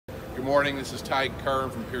Good morning, this is Ty Curran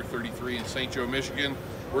from Pier 33 in St. Joe, Michigan.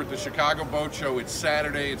 We're at the Chicago Boat Show. It's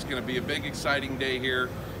Saturday. It's going to be a big, exciting day here.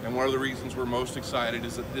 And one of the reasons we're most excited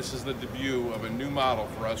is that this is the debut of a new model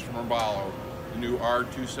for us from Robalo, the new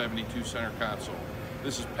R272 center console.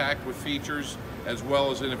 This is packed with features as well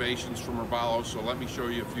as innovations from Robalo, so let me show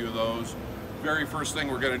you a few of those. Very first thing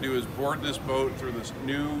we're going to do is board this boat through this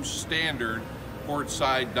new standard port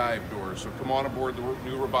side dive door. So come on aboard the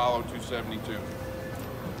new Robalo 272.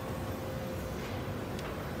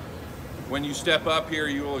 When you step up here,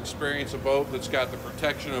 you will experience a boat that's got the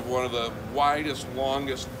protection of one of the widest,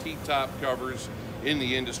 longest T-top covers in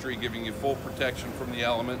the industry, giving you full protection from the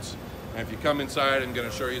elements. And if you come inside, I'm going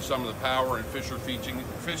to show you some of the power and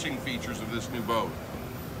fishing features of this new boat.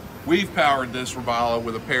 We've powered this Robalo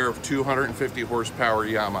with a pair of 250 horsepower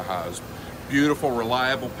Yamahas. Beautiful,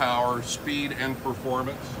 reliable power, speed, and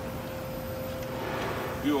performance.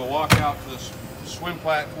 You will walk out to this swim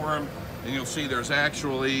platform and you'll see there's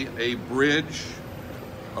actually a bridge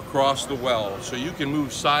across the well. So you can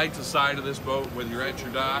move side to side of this boat whether you're at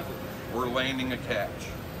your dock or landing a catch.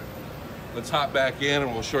 Let's hop back in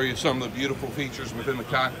and we'll show you some of the beautiful features within the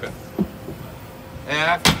cockpit.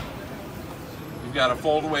 Aft, you've got a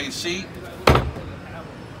fold-away seat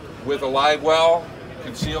with a live well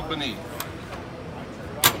concealed beneath.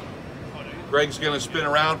 Greg's going to spin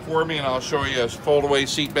around for me and I'll show you a fold-away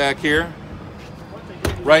seat back here.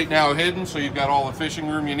 Right now hidden, so you've got all the fishing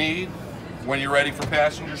room you need. When you're ready for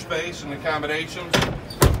passenger space and accommodations,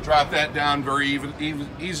 drop that down very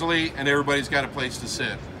easily and everybody's got a place to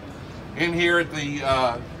sit. In here at the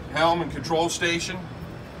helm and control station,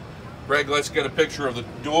 Greg, let's get a picture of the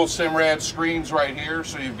dual SIMRAD screens right here.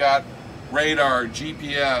 So you've got radar,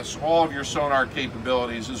 GPS, all of your sonar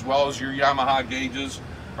capabilities, as well as your Yamaha gauges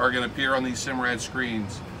are going to appear on these SIMRAD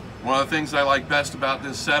screens. One of the things I like best about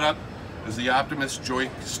this setup is the Optimus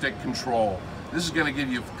joystick control. This is going to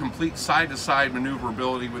give you complete side-to-side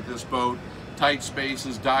maneuverability with this boat, tight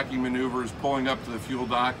spaces, docking maneuvers, pulling up to the fuel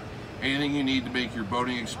dock, anything you need to make your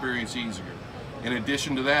boating experience easier. In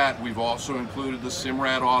addition to that, we've also included the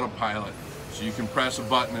SIMRAD autopilot, so you can press a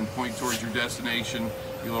button and point towards your destination.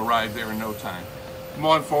 You'll arrive there in no time. Come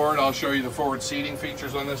on forward, I'll show you the forward seating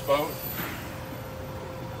features on this boat.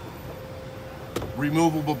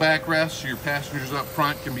 Removable backrests so your passengers up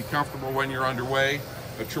front can be comfortable when you're underway.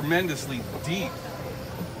 A tremendously deep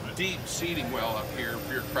seating well up here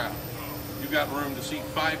for your crowd. You've got room to seat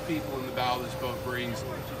 5 people in the bow of this boat very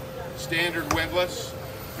easily. Standard windlass,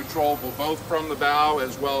 controllable both from the bow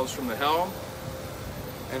as well as from the helm.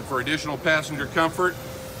 And for additional passenger comfort,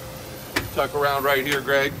 tuck around right here,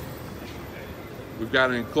 Greg. We've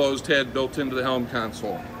got an enclosed head built into the helm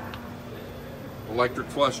console. Electric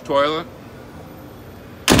flush toilet.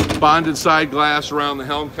 Bonded side glass around the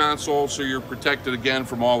helm console so you're protected again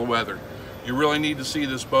from all the weather. You really need to see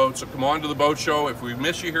this boat, so come on to the boat show. If we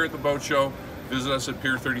miss you here at the boat show, visit us at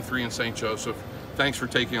Pier 33 in St. Joseph. Thanks for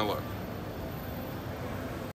taking a look.